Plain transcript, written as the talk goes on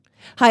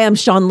Hi, I'm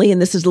Sean Lee,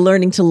 and this is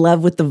Learning to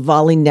Love with the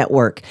Volley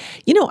Network.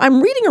 You know,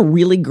 I'm reading a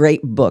really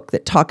great book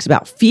that talks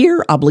about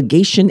fear,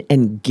 obligation,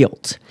 and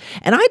guilt.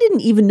 And I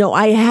didn't even know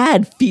I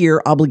had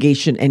fear,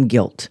 obligation, and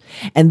guilt.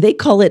 And they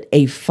call it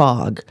a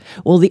fog.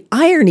 Well, the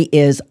irony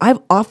is I've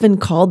often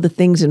called the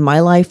things in my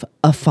life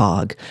a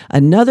fog,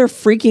 another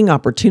freaking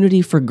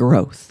opportunity for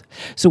growth.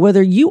 So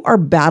whether you are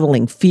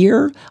battling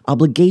fear,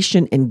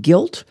 obligation, and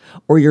guilt,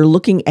 or you're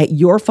looking at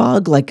your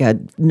fog like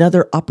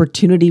another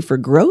opportunity for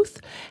growth,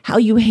 how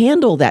you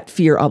handle that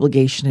fear,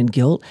 obligation, and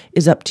guilt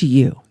is up to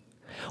you.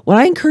 What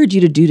I encourage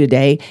you to do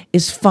today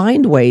is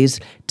find ways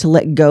to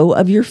let go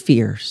of your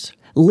fears.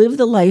 Live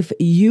the life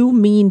you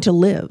mean to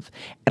live.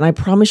 And I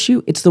promise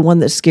you, it's the one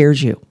that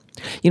scares you.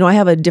 You know, I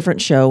have a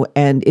different show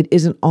and it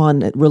isn't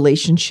on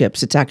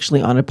relationships. It's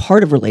actually on a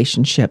part of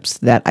relationships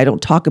that I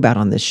don't talk about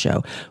on this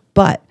show.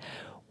 But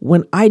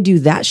when I do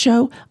that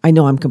show, I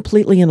know I'm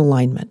completely in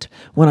alignment.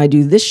 When I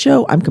do this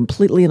show, I'm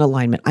completely in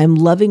alignment. I'm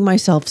loving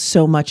myself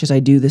so much as I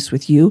do this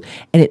with you,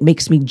 and it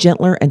makes me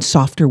gentler and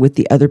softer with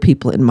the other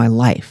people in my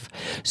life.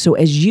 So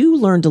as you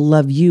learn to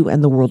love you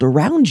and the world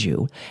around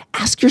you,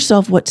 ask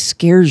yourself what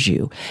scares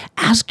you.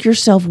 Ask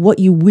yourself what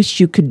you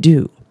wish you could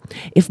do.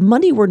 If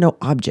money were no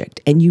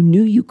object and you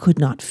knew you could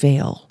not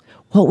fail,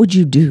 what would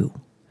you do?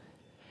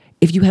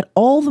 If you had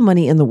all the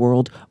money in the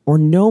world or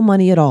no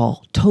money at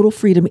all, total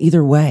freedom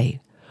either way,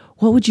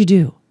 what would you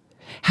do?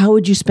 How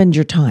would you spend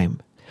your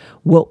time?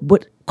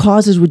 What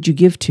causes would you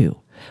give to?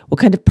 What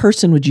kind of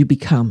person would you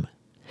become?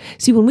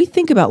 See, when we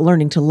think about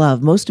learning to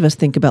love, most of us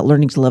think about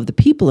learning to love the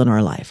people in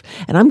our life.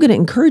 And I'm going to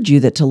encourage you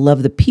that to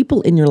love the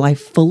people in your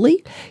life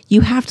fully,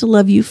 you have to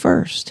love you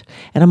first.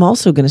 And I'm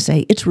also going to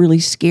say it's really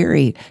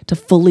scary to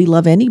fully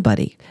love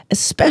anybody,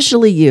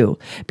 especially you,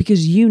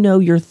 because you know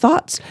your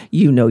thoughts,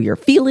 you know your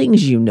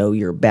feelings, you know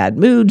your bad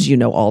moods, you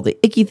know all the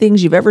icky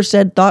things you've ever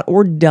said, thought,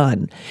 or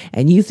done.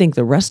 And you think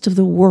the rest of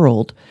the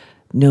world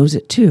knows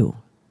it too.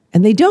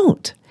 And they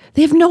don't.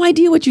 They have no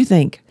idea what you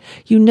think.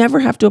 You never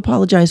have to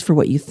apologize for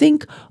what you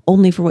think,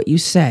 only for what you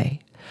say.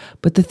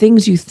 But the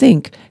things you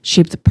think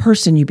shape the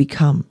person you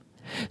become.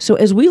 So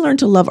as we learn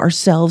to love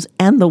ourselves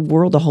and the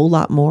world a whole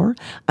lot more,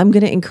 I'm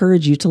going to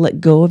encourage you to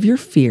let go of your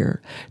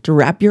fear, to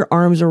wrap your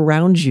arms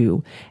around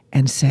you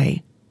and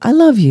say, I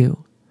love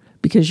you,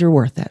 because you're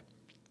worth it.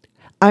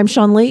 I'm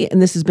Sean Lee,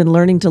 and this has been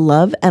Learning to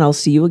Love, and I'll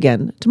see you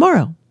again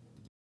tomorrow.